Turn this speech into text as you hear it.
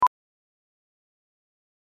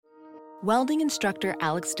Welding instructor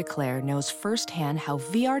Alex DeClaire knows firsthand how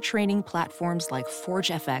VR training platforms like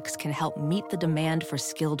ForgeFX can help meet the demand for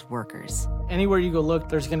skilled workers. Anywhere you go look,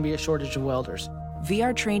 there's going to be a shortage of welders.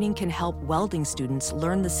 VR training can help welding students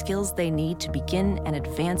learn the skills they need to begin and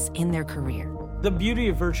advance in their career. The beauty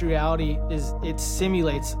of virtual reality is it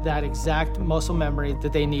simulates that exact muscle memory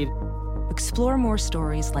that they need. Explore more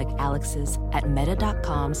stories like Alex's at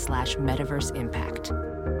meta.com/metaverseimpact.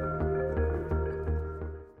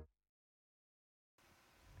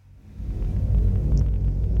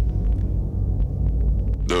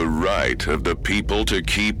 The right of the people to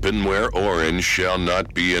keep and wear orange shall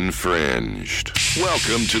not be infringed.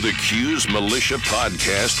 Welcome to the Q's Militia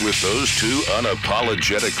Podcast with those two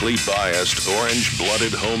unapologetically biased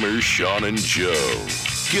orange-blooded homers, Sean and Joe.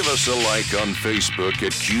 Give us a like on Facebook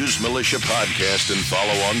at Q's Militia Podcast and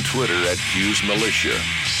follow on Twitter at Q's Militia.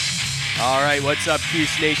 All right, what's up,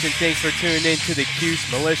 Q's Nation? Thanks for tuning in to the Q's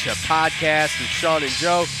Militia Podcast with Sean and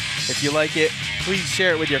Joe. If you like it, please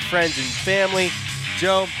share it with your friends and family.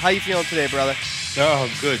 Joe, how you feeling today, brother? Oh,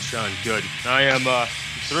 good, Sean, good. I am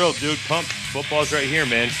thrilled, dude. Pumped. Football's right here,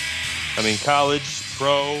 man. I mean, college,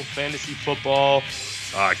 pro, fantasy football,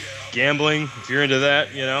 gambling, if you're into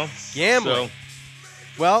that, you know. Gambling. So.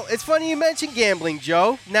 Well, it's funny you mentioned gambling,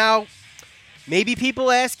 Joe. Now, maybe people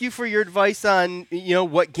ask you for your advice on,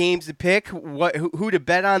 what games to pick, who to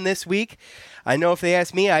bet on this week. I know if they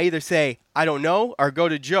ask me, I either say, I don't know, or go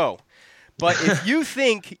to Joe. But if you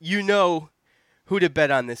think you know who to bet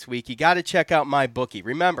on this week, you got to check out MyBookie.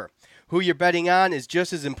 Remember, who you're betting on is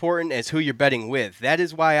just as important as who you're betting with. That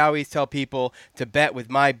is why I always tell people to bet with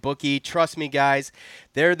MyBookie. Trust me, guys,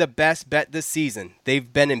 they're the best bet this season.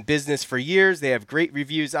 They've been in business for years. They have great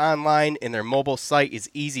reviews online, and their mobile site is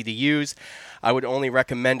easy to use. I would only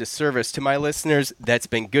recommend a service to my listeners that's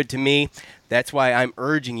been good to me. That's why I'm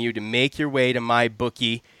urging you to make your way to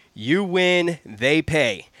MyBookie. You win, they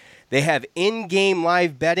pay. They have in-game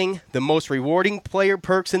live betting, the most rewarding player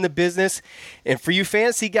perks in the business. And for you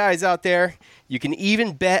fantasy guys out there, you can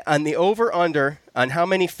even bet on the over-under on how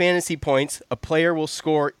many fantasy points a player will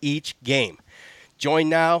score each game. Join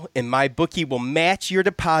now, and MyBookie will match your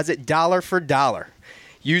deposit dollar for dollar.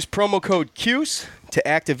 Use promo code QCE to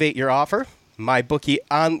activate your offer.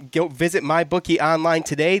 Go visit MyBookie online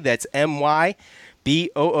today. That's MyBookie,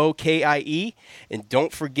 and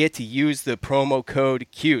don't forget to use the promo code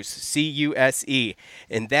CUSE, C-U-S-E,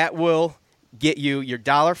 and that will get you your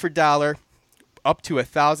dollar for dollar up to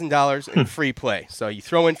 $1,000 in free play. So you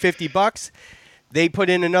throw in $50, they put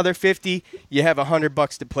in another $50, you have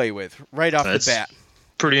 $100 to play with right off the bat.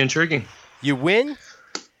 Pretty intriguing. You win,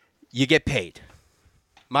 you get paid.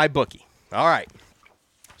 MyBookie. All right.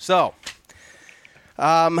 So,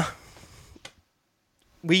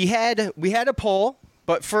 we had a poll,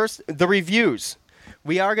 but first the reviews.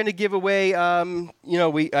 We are going to give away.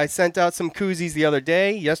 I sent out some koozies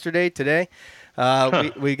yesterday, today.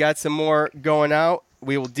 We got some more going out.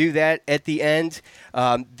 We will do that at the end.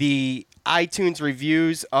 The iTunes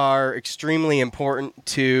reviews are extremely important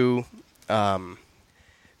to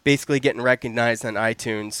basically getting recognized on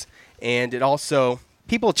iTunes, and it also.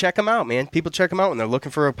 People check them out, man. People check them out when they're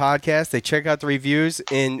looking for a podcast. They check out the reviews,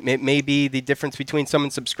 and it may be the difference between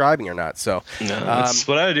someone subscribing or not. So that's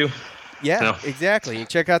what I do. Yeah, Exactly. You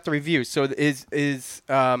check out the reviews. So as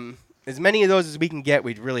many of those as we can get,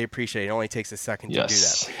 we'd really appreciate it. It only takes a second to do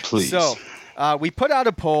that. Please. So we put out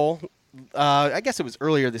a poll. I guess it was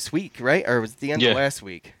earlier this week, right? Or was it the end of last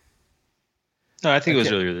week? No, I think it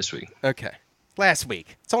was earlier this week. Okay. Last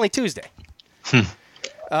week. It's only Tuesday.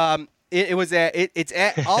 It's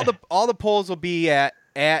at all the polls will be at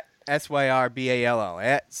SYRBALL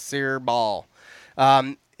at Syrball.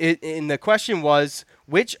 And the question was,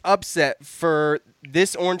 which upset for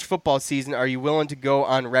this Orange football season are you willing to go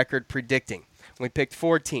on record predicting? We picked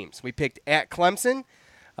 4 teams. We picked at Clemson,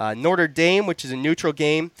 Notre Dame, which is a neutral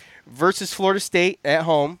game, versus Florida State at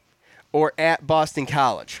home, or at Boston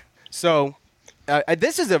College. So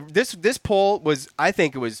this poll was, I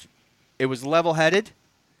think it was level-headed.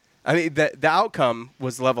 I mean, the outcome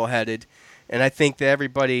was level-headed, and I think that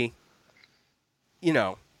everybody,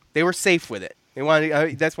 they were safe with it. They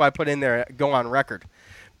wanted. That's why I put in there, go on record.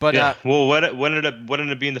 But what ended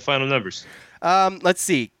up being the final numbers? Let's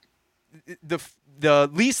see. The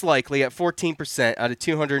least likely at 14% out of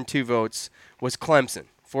 202 votes was Clemson.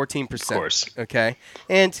 14%. Of course. Okay.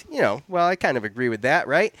 And, I kind of agree with that,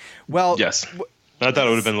 right? Well, yes. I thought it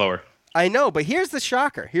would have been lower. I know, but here's the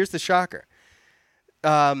shocker.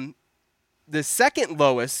 The second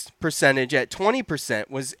lowest percentage at 20%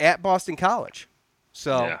 was at Boston College.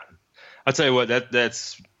 So yeah. I'll tell you what,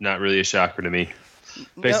 that's not really a shocker to me.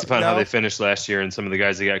 based upon how they finished last year and some of the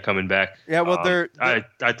guys they got coming back. Yeah, well, I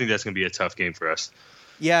think that's going to be a tough game for us.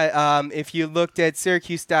 Yeah, if you looked at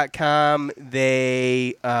Syracuse.com,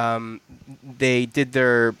 they did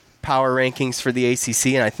their power rankings for the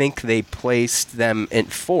ACC, and I think they placed them in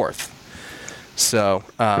 4th. So,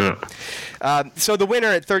 so the winner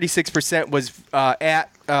at 36% was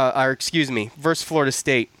versus Florida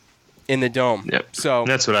State in the Dome. Yep. So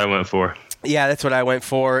that's what I went for. Yeah, that's what I went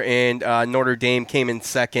for, and Notre Dame came in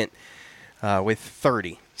second with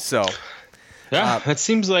 30. So. Yeah, that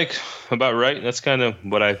seems like about right. That's kind of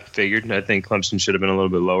what I figured. I think Clemson should have been a little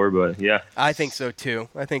bit lower, but yeah. I think so too.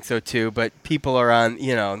 But people are on,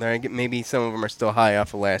 maybe some of them are still high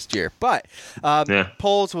off of last year. But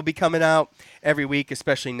polls will be coming out every week,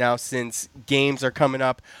 especially now since games are coming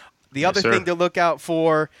up. The other thing to look out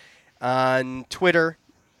for on Twitter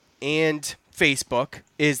and Facebook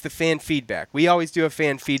is the fan feedback. We always do a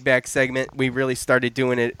fan feedback segment. We really started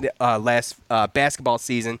doing it last basketball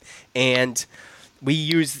season, and we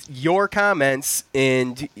use your comments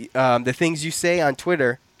and the things you say on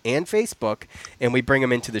Twitter and Facebook, and we bring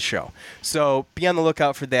them into the show. So be on the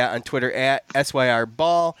lookout for that on Twitter at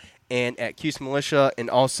SYRBall and at Cuse Militia, and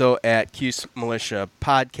also at Cuse Militia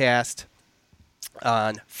Podcast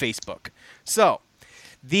on Facebook. So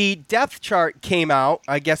the depth chart came out,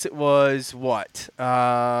 I guess it was,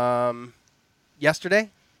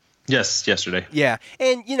 yesterday? Yes, yesterday. Yeah.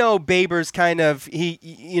 And, Baber's kind of,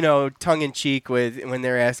 tongue-in-cheek with when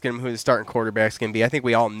they're asking him who the starting quarterback's going to be. I think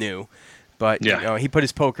we all knew. But, he put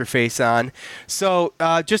his poker face on. So,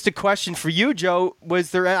 just a question for you, Joe.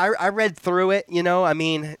 Was there, I read through it,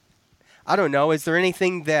 I don't know. Is there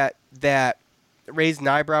anything that raised an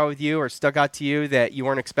eyebrow with you or stuck out to you that you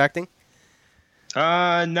weren't expecting?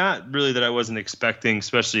 Not really that I wasn't expecting,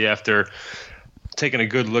 especially after taking a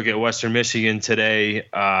good look at Western Michigan today.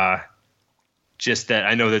 Just that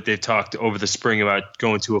I know that they've talked over the spring about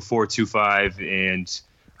going to a 4-2-5, and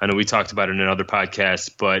I know we talked about it in another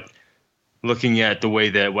podcast, but looking at the way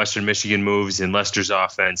that Western Michigan moves and Lester's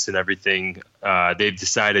offense and everything, they've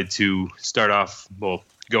decided to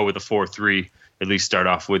go with a 4-3, at least start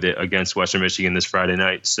off with it against Western Michigan this Friday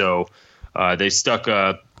night. So they stuck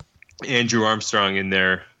Andrew Armstrong in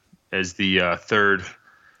there as the third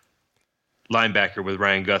linebacker with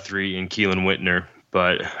Ryan Guthrie and Keelan Whitner.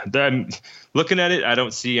 But looking at it, I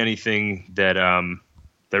don't see anything that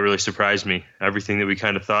really surprised me. Everything that we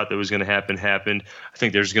kind of thought that was going to happen happened. I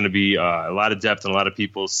think there's going to be a lot of depth and a lot of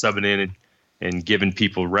people subbing in and giving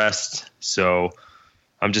people rest. So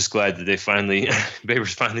I'm just glad that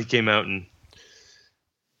Babers finally came out and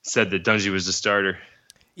said that Dungy was the starter.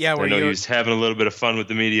 Yeah, I know he was having a little bit of fun with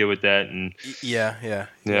the media with that, and yeah.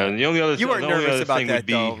 And the only other you weren't nervous about that,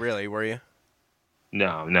 though, really, were you?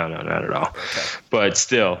 No, not at all. Okay. But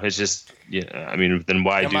still, it's just, then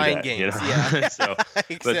why do that? Games, yeah. So,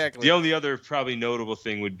 exactly. But the only other probably notable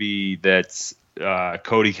thing would be that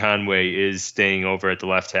Cody Conway is staying over at the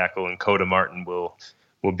left tackle, and Coda Martin will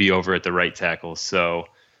be over at the right tackle. So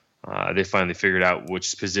they finally figured out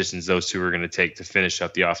which positions those two are going to take to finish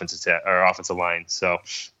up the offensive line. So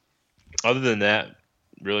other than that,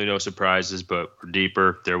 really no surprises, but we're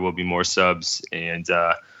deeper. There will be more subs, and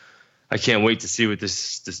I can't wait to see what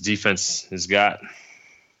this defense has got.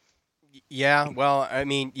 Yeah, well,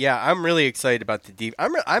 I'm really excited about the deep.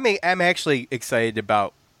 I'm actually excited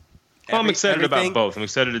about. I'm excited everything, about both. I'm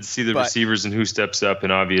excited to see the receivers and who steps up,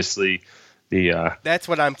 and obviously the. That's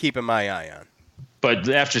what I'm keeping my eye on. But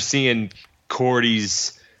after seeing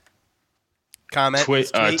Cordy's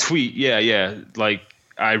tweet, yeah, like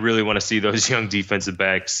I really want to see those young defensive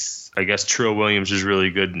backs. I guess Trill Williams is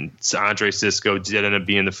really good, and Andre Cisco did end up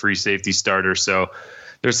being the free safety starter. So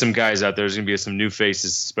there's some guys out there. There's going to be some new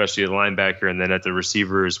faces, especially at linebacker and then at the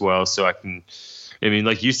receiver as well. So like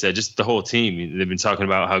you said, just the whole team. They've been talking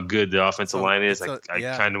about how good the offensive line is. I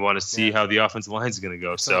kind of want to see how the offensive line is going to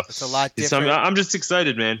go. It's a lot different. I'm just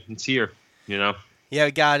excited, man. It's here, Yeah,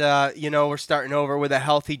 we got we're starting over with a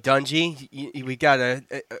healthy Dungy. We got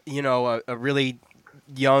a really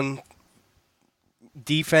young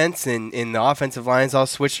defense, and the offensive line's all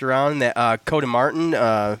switched around. That Coda Martin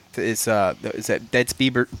is that's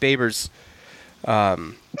Baber's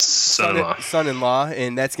son-in-law,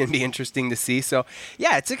 and that's going to be interesting to see. So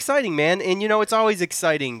yeah, it's exciting, man. And it's always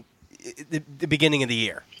exciting the beginning of the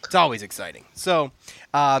year. It's always exciting. So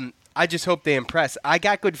I just hope they impress. I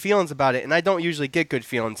got good feelings about it, and I don't usually get good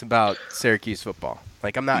feelings about Syracuse football.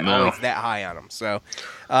 Like, I'm not always that high on them. So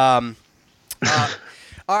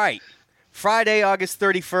all right. Friday, August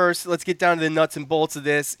 31st. Let's get down to the nuts and bolts of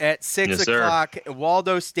this. At 6 o'clock,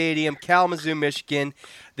 Waldo Stadium, Kalamazoo, Michigan.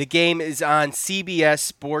 The game is on CBS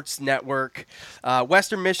Sports Network.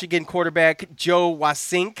 Western Michigan quarterback Joe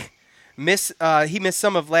Wasink. He missed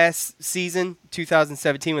some of last season,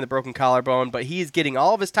 2017, with a broken collarbone, but he is getting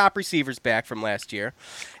all of his top receivers back from last year,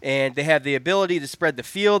 and they have the ability to spread the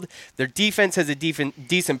field. Their defense has a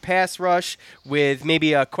decent pass rush with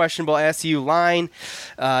maybe a questionable SU line.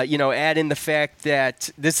 Add in the fact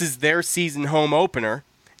that this is their season home opener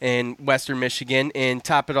in Western Michigan, and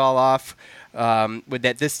top it all off with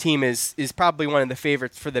that this team is probably one of the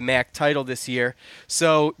favorites for the MAC title this year.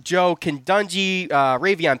 So, Joe, can Dungy,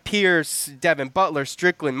 Ravion Pierce, Devin Butler,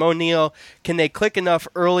 Strickland, Mo Neal, can they click enough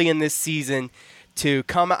early in this season to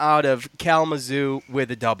come out of Kalamazoo with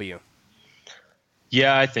a W?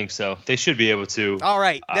 Yeah, I think so. They should be able to. All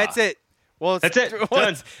right, that's it. Well, that's it.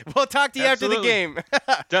 Done. We'll talk to you Absolutely. after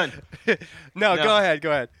the game. Done. No, go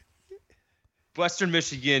ahead. Western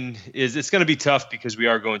Michigan it's going to be tough because we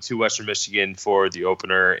are going to Western Michigan for the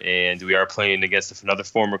opener, and we are playing against another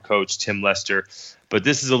former coach, Tim Lester. But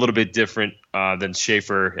this is a little bit different than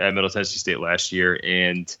Schaefer at Middle Tennessee State last year.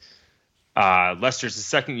 And Lester's the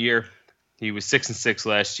second year. He was 6-6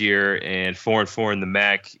 last year and 4-4 in the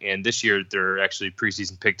MAC. And this year they're actually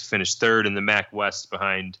preseason picked to finish third in the MAC West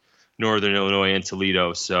behind Northern Illinois and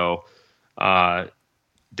Toledo. So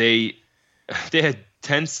they had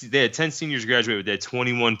 10 seniors graduate, but they had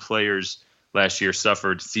 21 players last year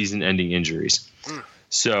suffered season-ending injuries.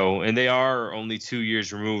 So, and they are only 2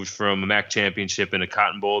 years removed from a MAC championship and a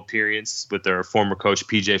Cotton Bowl appearance with their former coach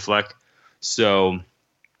PJ Fleck. So,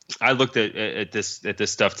 I looked at this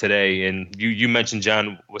stuff today, and you mentioned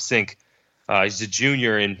John Wasink. He's a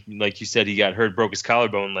junior, and like you said, he got hurt, broke his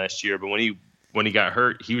collarbone last year. But when he got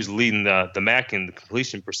hurt, he was leading the MAC in the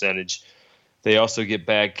completion percentage. They also get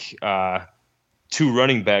back two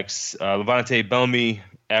running backs. Levante Bellamy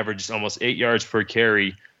averaged almost 8 yards per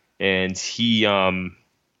carry, and he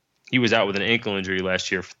was out with an ankle injury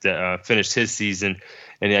last year that finished his season.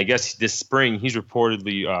 And I guess this spring he's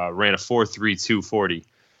reportedly ran a 4.32 40.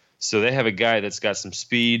 So they have a guy that's got some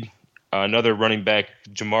speed. Another running back,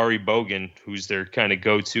 Jamari Bogan, who's their kind of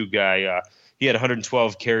go-to guy. He had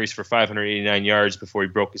 112 carries for 589 yards before he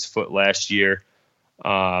broke his foot last year.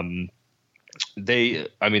 They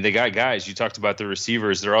got guys. You talked about the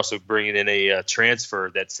receivers. They're also bringing in a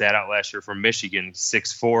transfer that sat out last year from Michigan,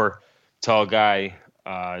 6'4", tall guy.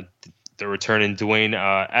 They're returning Dwayne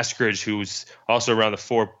Eskridge, who's also around the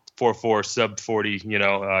 4.44, sub 40.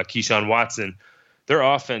 Keyshawn Watson. Their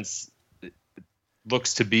offense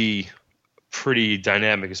looks to be pretty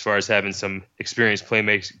dynamic as far as having some experienced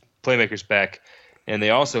playmakers back. And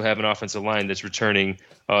they also have an offensive line that's returning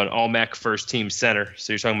an all-MAC first-team center.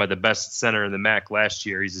 So you're talking about the best center in the MAC last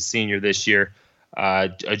year. He's a senior this year.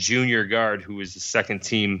 A junior guard who was the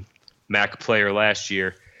second-team MAC player last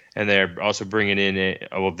year. And they're also bringing in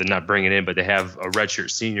they're not bringing in, but they have a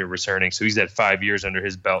redshirt senior returning. So he's had 5 years under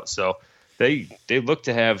his belt. So they look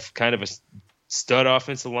to have kind of a stud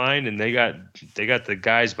offensive line, and they got the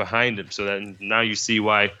guys behind him. So that now you see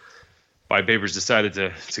why Babers decided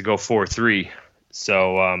to go 4-3.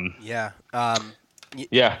 So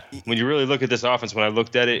when you really look at this offense, when I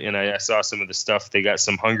looked at it and I saw some of the stuff, they got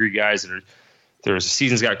some hungry guys their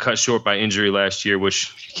seasons got cut short by injury last year,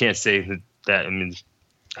 which you can't say that. I mean,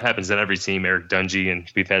 happens in every team. Eric Dungy, and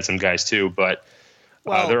we've had some guys too, but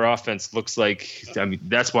their offense looks like. I mean,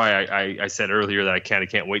 that's why I said earlier that I kind of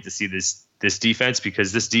can't wait to see this defense,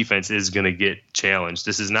 because this defense is going to get challenged.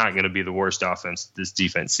 This is not going to be the worst offense this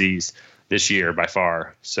defense sees this year by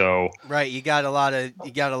far. So right, you got a lot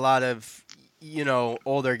of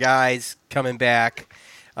older guys coming back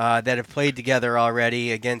that have played together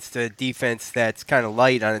already against a defense that's kind of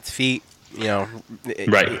light on its feet.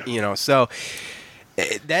 Right. So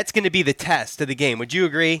that's going to be the test of the game. Would you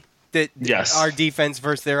agree that yes, our defense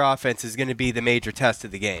versus their offense is going to be the major test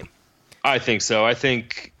of the game? I think so. I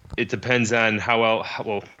think it depends on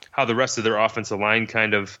how the rest of their offensive line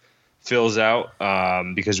kind of fills out,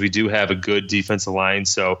 because we do have a good defensive line.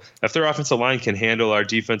 So if their offensive line can handle our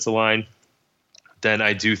defensive line, then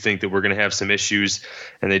I do think that we're going to have some issues.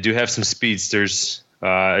 And they do have some speedsters,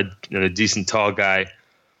 a decent tall guy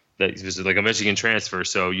that was like a Michigan transfer.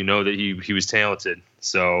 So that he was talented.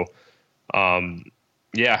 So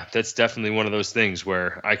that's definitely one of those things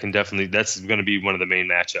where that's going to be one of the main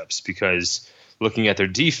matchups, because looking at their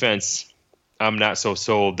defense, I'm not so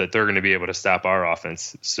sold that they're going to be able to stop our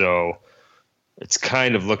offense. So it's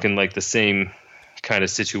kind of looking like the same kind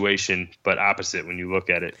of situation, but opposite when you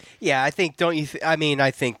look at it. Yeah, I think. Don't you?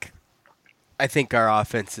 I think our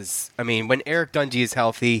offense is. I mean, when Eric Dungy is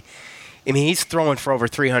healthy, I mean, he's throwing for over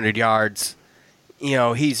 300 yards. You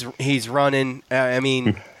know, he's running. I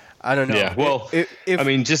mean, I don't know. Yeah, well,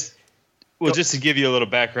 just to give you a little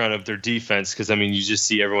background of their defense, because, I mean, you just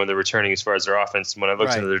see everyone they're returning as far as their offense. When I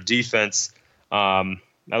looked into their defense, I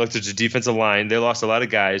looked at the defensive line. They lost a lot of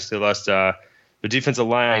guys. They lost their defensive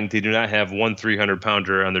line. They do not have one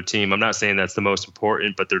 300-pounder on their team. I'm not saying that's the most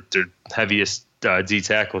important, but their heaviest D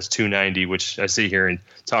tackle is 290, which I sit here and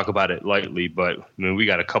talk about it lightly. But, I mean, we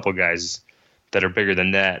got a couple guys that are bigger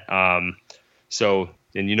than that.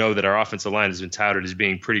 And you know that our offensive line has been touted as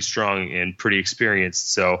being pretty strong and pretty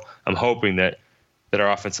experienced. So I'm hoping that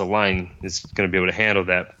our offensive line is going to be able to handle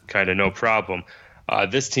that kind of no problem.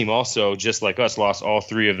 This team also, just like us, lost all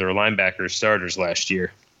three of their linebacker starters last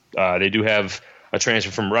year. They do have a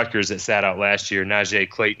transfer from Rutgers that sat out last year, Najee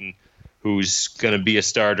Clayton, who's going to be a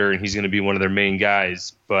starter, and he's going to be one of their main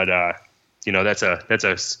guys. But, that's a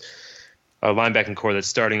linebacking core that's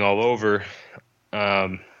starting all over.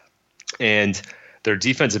 And their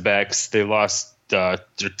defensive backs, they lost their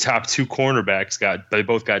top two cornerbacks. They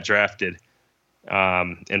both got drafted.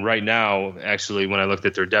 And right now, actually, when I looked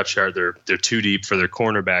at their depth chart, they're too deep for their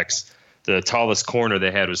cornerbacks. The tallest corner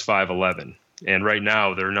they had was 5'11". And right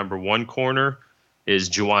now, their number one corner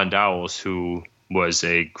is Juwan Dowles, who was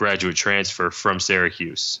a graduate transfer from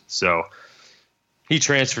Syracuse. So he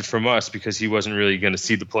transferred from us because he wasn't really going to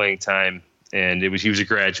see the playing time. And he was a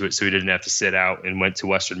graduate, so he didn't have to sit out, and went to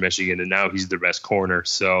Western Michigan, and now he's their best corner.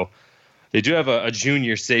 So they do have a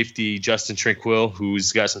junior safety, Justin Tranquil,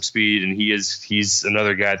 who's got some speed, and he's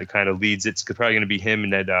another guy that kind of leads. It's probably going to be him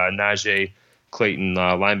and that Najee Clayton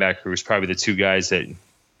linebacker, who's probably the two guys that you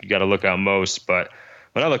got to look out most. But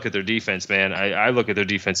when I look at their defense, man, I look at their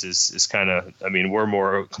defense as kind of, I mean, we're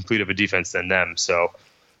more complete of a defense than them. So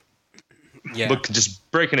look, just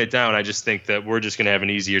breaking it down, I just think that we're just going to have an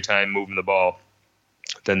easier time moving the ball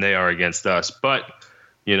than they are against us. But,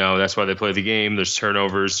 that's why they play the game. There's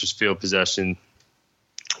turnovers, there's field possession.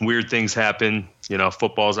 Weird things happen.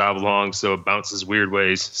 Football's oblong, so it bounces weird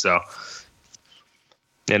ways. So,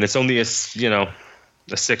 and it's only a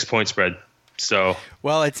 6-point spread. So,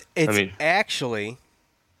 well, it's actually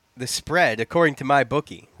the spread, according to my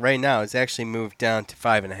bookie, right now is actually moved down to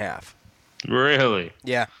 5.5. Really?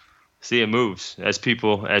 Yeah. See, it moves as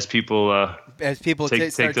people start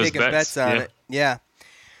taking bets on it. Yeah.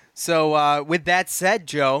 So with that said,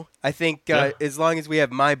 Joe, I think as long as we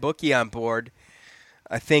have my bookie on board,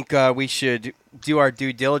 I think we should do our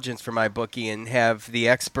due diligence for my bookie and have the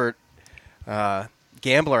expert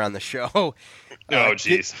gambler on the show. Oh,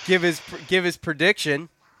 jeez. Give his prediction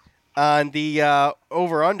on the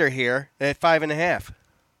over under here at 5.5.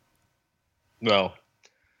 Well,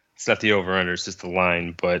 it's not the over-under, it's just the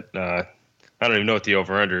line. But I don't even know what the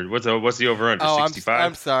over-under. What's the over-under? 65?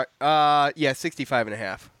 I'm sorry.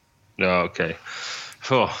 65.5. No, okay.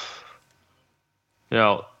 Oh.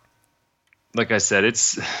 Like I said,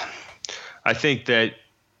 I think that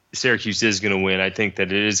Syracuse is going to win. I think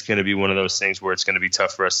that it is going to be one of those things where it's going to be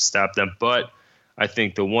tough for us to stop them. But I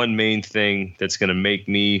think the one main thing that's going to make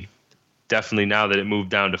me definitely, now that it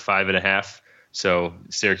moved down to 5.5, so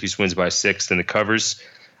Syracuse wins by 6 and it covers,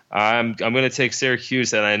 I'm going to take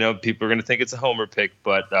Syracuse, and I know people are going to think it's a homer pick,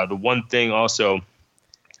 but the one thing also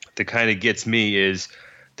that kind of gets me is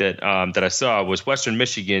that I saw was Western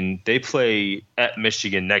Michigan. They play at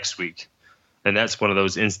Michigan next week, and that's one of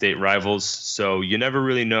those in-state rivals. So you never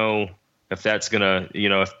really know if that's going to,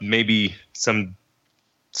 if maybe some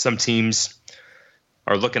teams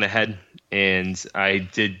are looking ahead. And I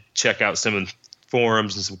did check out some of the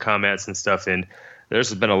forums and some comments and stuff, and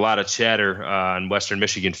there's been a lot of chatter on Western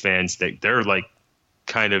Michigan fans that they're like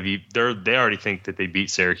they already think that they beat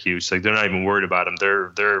Syracuse. Like, they're not even worried about them.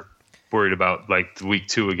 They're worried about like the week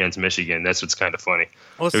 2 against Michigan. That's what's kind of funny.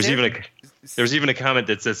 Well, there was even a comment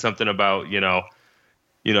that said something about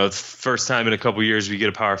it's first time in a couple years we get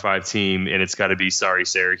a Power 5 team, and it's got to be sorry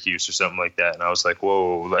Syracuse or something like that. And I was like,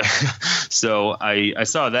 whoa. So I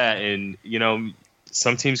saw that, and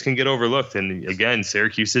some teams can get overlooked. And again,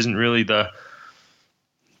 Syracuse isn't really the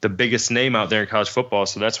biggest name out there in college football,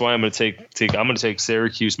 so that's why I'm going to take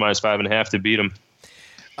Syracuse minus 5.5 to beat them.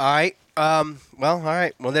 All right. All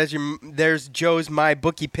right. Well, there's Joe's my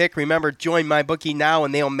bookie pick. Remember, join my bookie now,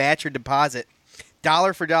 and they'll match your deposit.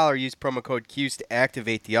 $1 for $1. Use promo code CUSE to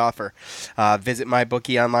activate the offer. Visit my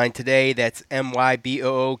bookie online today. That's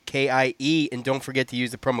MYBOOKIE, and don't forget to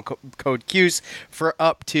use the promo code CUSE for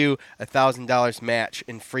up to $1,000 match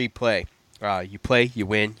in free play. You play, you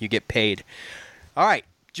win, you get paid. All right.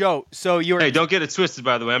 Joe, so Hey, don't get it twisted,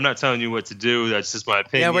 by the way. I'm not telling you what to do. That's just my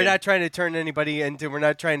opinion. Yeah, we're not trying to turn anybody into – we're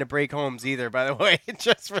not trying to break homes either, by the way,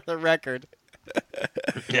 just for the record.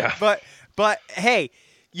 Yeah. But But hey,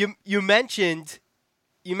 you mentioned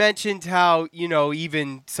how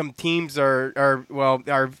even some teams are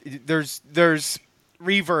there's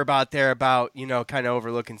reverb out there about kind of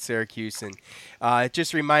overlooking Syracuse, and it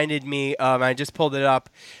just reminded me. I just pulled it up,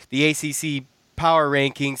 the ACC power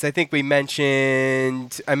rankings. I think I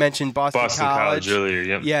mentioned Boston College earlier.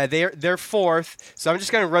 Yep. Yeah, they're fourth. So I'm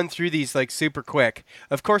just gonna run through these like super quick.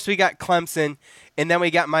 Of course, we got Clemson, and then we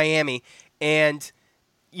got Miami, and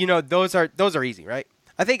those are easy, right?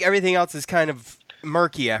 I think everything else is kind of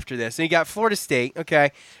murky after this. So you got Florida State,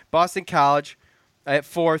 okay, Boston College at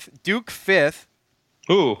fourth, Duke fifth.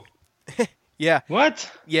 Ooh. Yeah.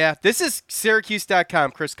 What? Yeah, this is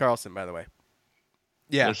Syracuse.com, Chris Carlson, by the way.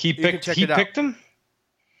 Yeah, like he picked him?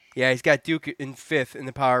 Yeah, he's got Duke in fifth in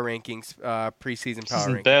the power rankings, preseason power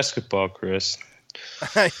rankings. Basketball, Chris.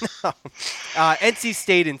 I know. NC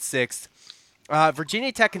State in sixth.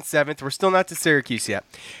 Virginia Tech in seventh. We're still not to Syracuse yet.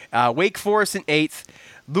 Wake Forest in eighth.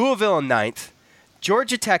 Louisville in ninth.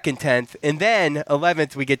 Georgia Tech in 10th. And then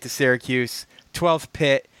 11th, we get to Syracuse. 12th,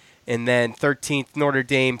 Pitt. And then 13th, Notre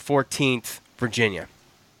Dame. 14th, Virginia.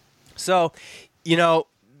 So,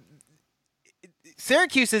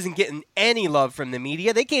 Syracuse isn't getting any love from the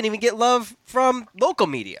media. They can't even get love from local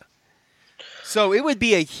media. So it would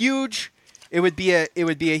be a huge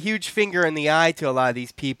finger in the eye to a lot of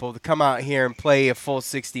these people to come out here and play a full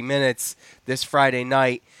 60 minutes this Friday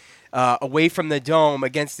night away from the Dome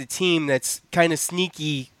against a team that's kind of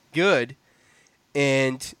sneaky good,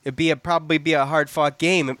 and it'd probably be a hard-fought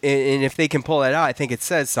game. And if they can pull that out, I think it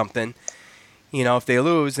says something. If they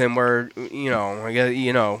lose, then we're, it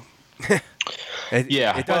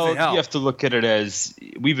doesn't help. You have to look at it as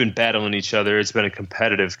we've been battling each other. It's been a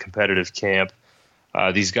competitive camp.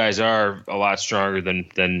 These guys are a lot stronger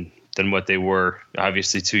than what they were,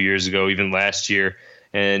 obviously, 2 years ago, even last year.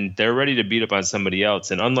 And they're ready to beat up on somebody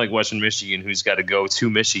else. And unlike Western Michigan, who's got to go to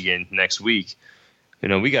Michigan next week,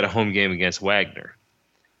 we got a home game against Wagner.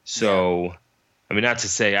 So, I mean, not to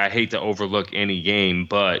say I hate to overlook any game,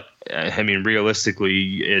 but, I mean,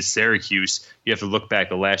 realistically, as Syracuse, you have to look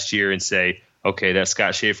back at last year and say, okay, that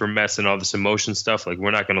Scott Schaefer mess and all this emotion stuff, like,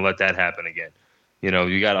 we're not going to let that happen again.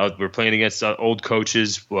 We're playing against old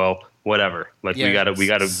coaches. Well, whatever. Like we gotta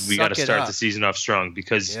start the season off strong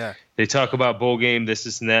because they talk about bowl game,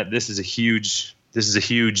 this and that. This is a huge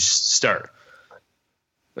start.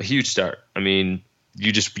 A huge start. I mean,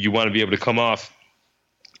 you want to be able to come off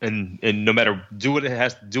and no matter do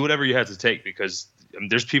whatever you have to take, because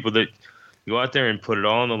there's people that go out there and put it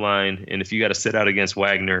all on the line. And if you got to sit out against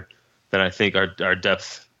Wagner, then I think our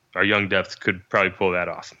young depth could probably pull that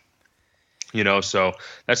off. So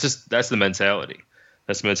that's the mentality.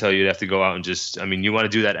 That's the mentality. You'd have to go out and you want to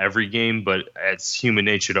do that every game, but it's human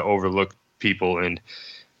nature to overlook people. And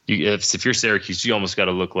if you're Syracuse, you almost got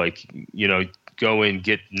to look like, go in,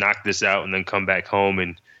 knock this out, and then come back home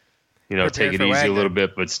and, take it easy Wagner a little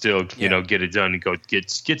bit, but still, get it done and go get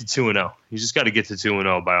to 2-0. You just got to get to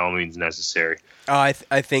 2-0 by all means necessary. Oh, I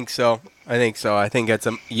think so. I think that's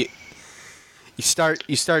You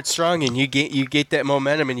start strong and you get that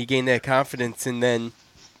momentum and you gain that confidence, and then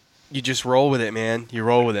you just roll with it, man. You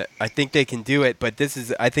roll with it. I think they can do it, but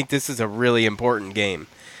I think this is a really important game.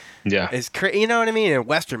 Yeah, you know what I mean? In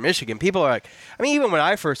Western Michigan, people are like, I mean, even when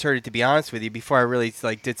I first heard it, to be honest with you, before I really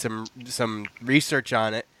did some research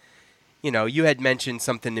on it, you had mentioned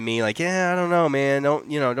something to me like, I don't know, man,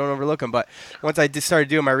 don't overlook them. But once I just started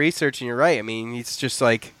doing my research, and you're right. I mean, it's just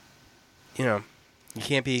like, you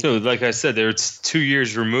can't be. So, like I said, they're 2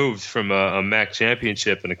 years removed from a MAC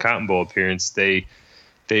championship and a Cotton Bowl appearance. They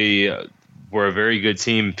were a very good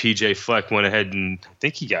team. PJ Fleck went ahead and I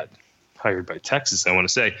think he got hired by Texas, I want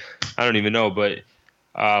to say. I don't even know. But,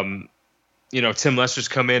 Tim Lester's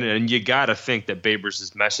come in, and you got to think that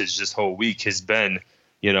Babers' message this whole week has been,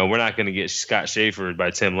 we're not going to get Scott Schaefer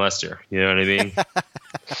by Tim Lester. You know what I mean?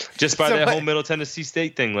 Just by that whole Middle Tennessee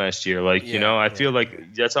State thing last year. I feel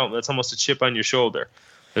like that's almost a chip on your shoulder.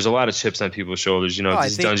 There's a lot of chips on people's shoulders.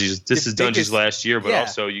 This is Dungy's last year, but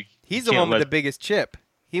also he's the one with the biggest chip.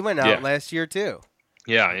 He went out last year too.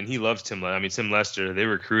 Yeah, and he loves Tim. I mean, Tim Lester, they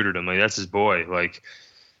recruited him. Like, that's his boy. Like,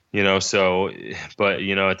 so, but,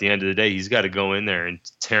 at the end of the day, he's got to go in there and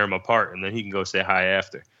tear him apart, and then he can go say hi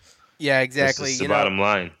after. Yeah, exactly. That's the bottom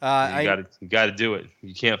line. You got to do it.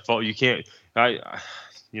 You can't fault. You can't. I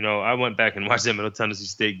went back and watched that Middle Tennessee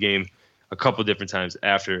State game a couple different times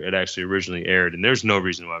after it actually originally aired, and there's no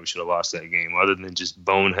reason why we should have lost that game other than just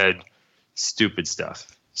bonehead, stupid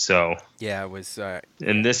stuff. So it was.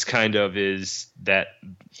 And this kind of is that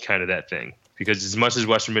thing, because as much as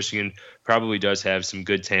Western Michigan probably does have some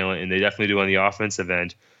good talent, and they definitely do on the offensive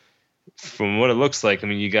end, from what it looks like, I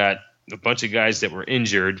mean, you got a bunch of guys that were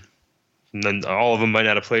injured, and then all of them might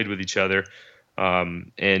not have played with each other.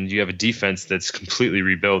 And you have a defense that's completely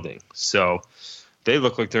rebuilding. So they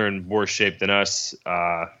look like they're in worse shape than us.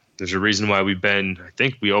 There's a reason why I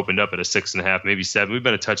think we opened up at a 6.5, maybe 7. We've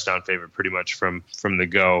been a touchdown favorite pretty much from the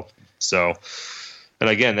go. So, and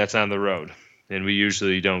again, that's on the road, and we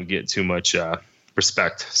usually don't get too much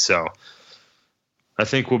respect. So I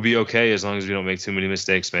think we'll be okay as long as we don't make too many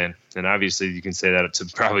mistakes, man. And obviously you can say that to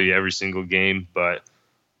probably every single game, but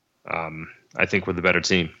I think we're the better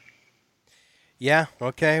team. Yeah.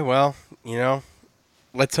 Okay. Well,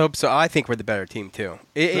 let's hope so. I think we're the better team too.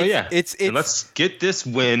 It's and let's get this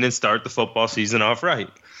win and start the football season off right.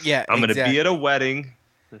 Yeah. I'm going to be at a wedding.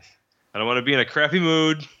 I don't want to be in a crappy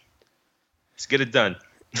mood. Let's get it done.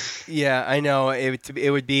 Yeah, I know. It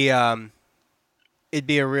would be it'd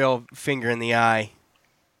be a real finger in the eye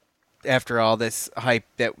after all this hype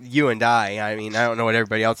that you and I mean, I don't know what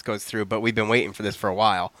everybody else goes through, but we've been waiting for this for a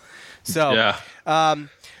while. So, yeah.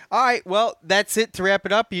 All right, well, that's it to wrap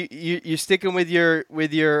it up. You're sticking with your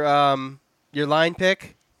line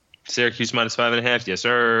pick? Syracuse minus 5.5, yes,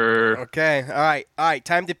 sir. Okay, all right.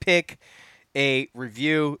 Time to pick a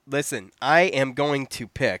review. Listen, I am going to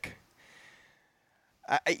pick.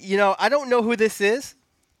 I don't know who this is.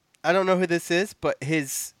 But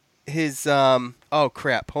his. Oh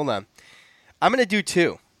crap! Hold on. I'm gonna do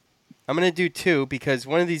two because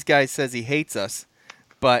one of these guys says he hates us,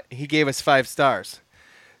 but he gave us 5 stars.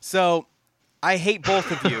 So, I hate both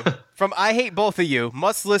of you. From I hate both of you.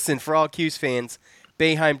 Must listen for all Cuse fans.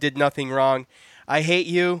 Boeheim did nothing wrong. I hate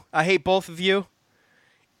you. I hate both of you.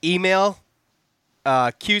 Email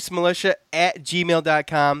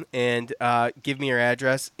CuseMilitia@gmail.com and give me your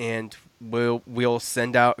address, and we'll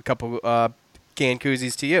send out a couple canned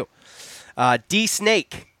koozies to you. D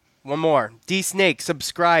Snake. One more. D Snake.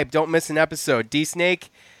 Subscribe. Don't miss an episode. D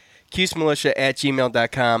Snake.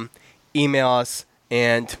 CuseMilitia@gmail.com. Email us.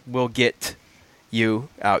 And we'll get you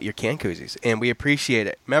out your can koozies. And we appreciate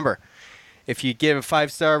it. Remember, if you give a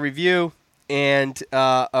 5-star review and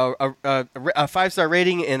a 5-star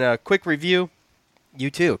rating and a quick review, you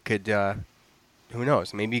too could, who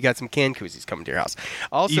knows, maybe you got some can koozies coming to your house.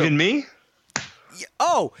 Also, even me?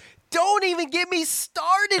 Oh, don't even get me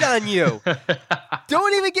started on you.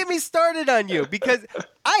 Don't even get me started on you because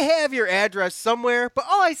I have your address somewhere, but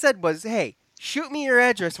all I said was, hey, shoot me your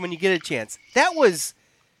address when you get a chance. That was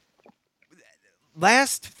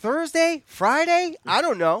last Thursday, Friday? I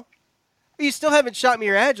don't know. You still haven't shot me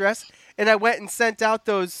your address, and I went and sent out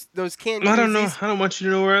those canned koozies. I don't know. I don't want you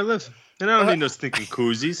to know where I live. And I don't need no stinking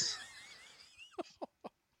koozies.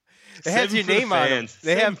 It has your name on them.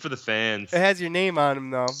 Save them for the fans. It has your name on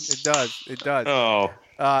them, though. It does. Oh,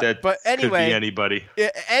 but anyway, could be anybody.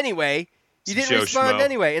 Anyway, you didn't Joe respond Schmo.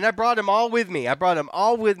 anyway, and I brought them all with me.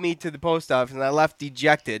 To the post office, and I left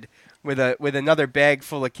dejected with another bag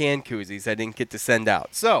full of canned koozies I didn't get to send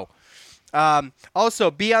out. So, also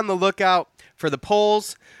be on the lookout for the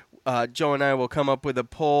polls. Joe and I will come up with a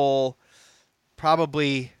poll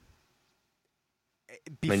probably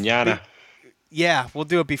Mañana. Yeah, we'll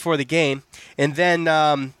do it before the game, and then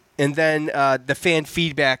the fan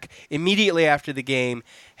feedback immediately after the game.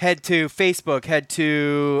 Head to Facebook, head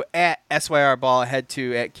to @SYRBall, head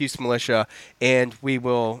to @Cuse Militia, and we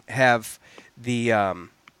will have the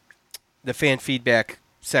fan feedback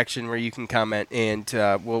section where you can comment, and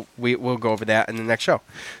we'll go over that in the next show.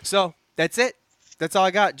 So that's it. That's all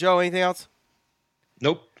I got. Joe, anything else?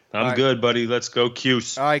 Nope. I'm good, buddy. Let's go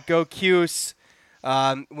Cuse. All right, go Cuse.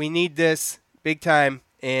 We need this big time,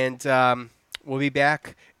 and we'll be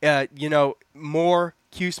back. More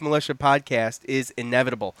Cuse Militia podcast is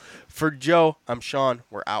inevitable. For Joe, I'm Sean.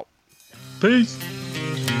 We're out. Peace.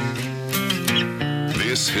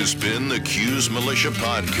 This has been the Cuse Militia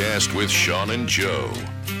Podcast with Sean and Joe.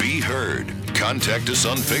 Be heard. Contact us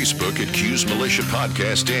on Facebook at Cuse Militia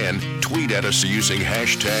Podcast and tweet at us using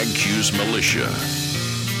 #CuseMilitia.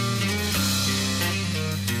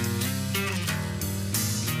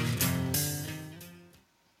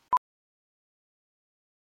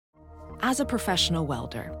 As a professional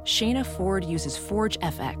welder, Shayna Ford uses Forge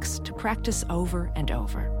FX to practice over and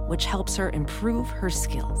over, which helps her improve her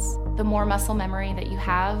skills. The more muscle memory that you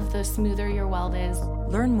have, the smoother your weld is.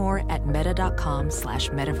 Learn more at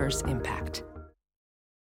meta.com/metaverseimpact.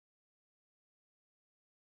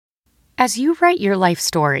 As you write your life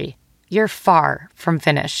story, you're far from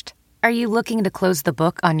finished. Are you looking to close the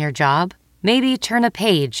book on your job? Maybe turn a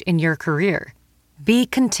page in your career? Be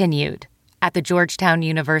continued at the Georgetown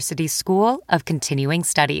University School of Continuing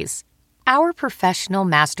Studies. Our professional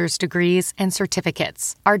master's degrees and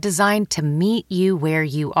certificates are designed to meet you where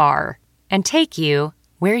you are and take you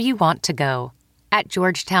where you want to go. At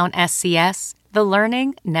Georgetown SCS, the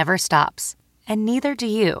learning never stops, and neither do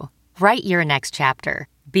you. Write your next chapter.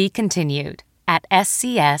 Be continued at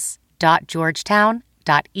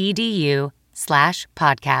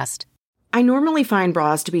scs.georgetown.edu/podcast. I normally find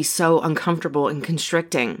bras to be so uncomfortable and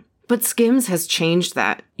constricting, but Skims has changed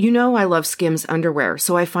that. You know I love Skims underwear,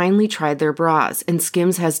 so I finally tried their bras, and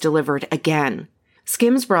Skims has delivered again.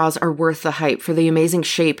 Skims bras are worth the hype for the amazing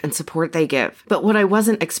shape and support they give, but what I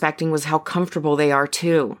wasn't expecting was how comfortable they are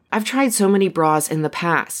too. I've tried so many bras in the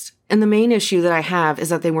past, and the main issue that I have is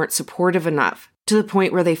that they weren't supportive enough, to the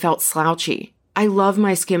point where they felt slouchy. I love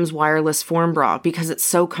my Skims wireless form bra because it's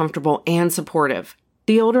so comfortable and supportive.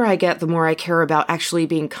 The older I get, the more I care about actually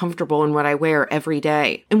being comfortable in what I wear every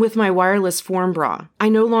day. And with my wireless form bra, I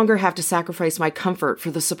no longer have to sacrifice my comfort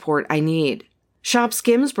for the support I need. Shop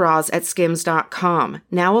Skims bras at skims.com,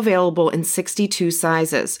 now available in 62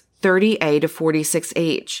 sizes, 30A to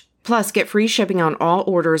 46H. Plus, get free shipping on all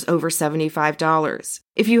orders over $75.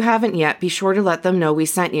 If you haven't yet, be sure to let them know we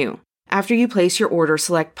sent you. After you place your order,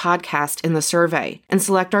 select Podcast in the survey, and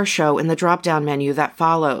select our show in the drop-down menu that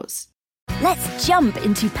follows. Let's jump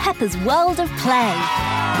into Peppa's world of play.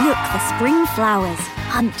 Look for spring flowers,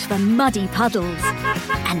 hunt for muddy puddles,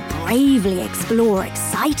 and bravely explore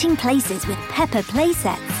exciting places with Peppa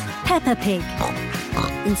playsets. Peppa Pig,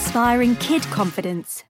 inspiring kid confidence.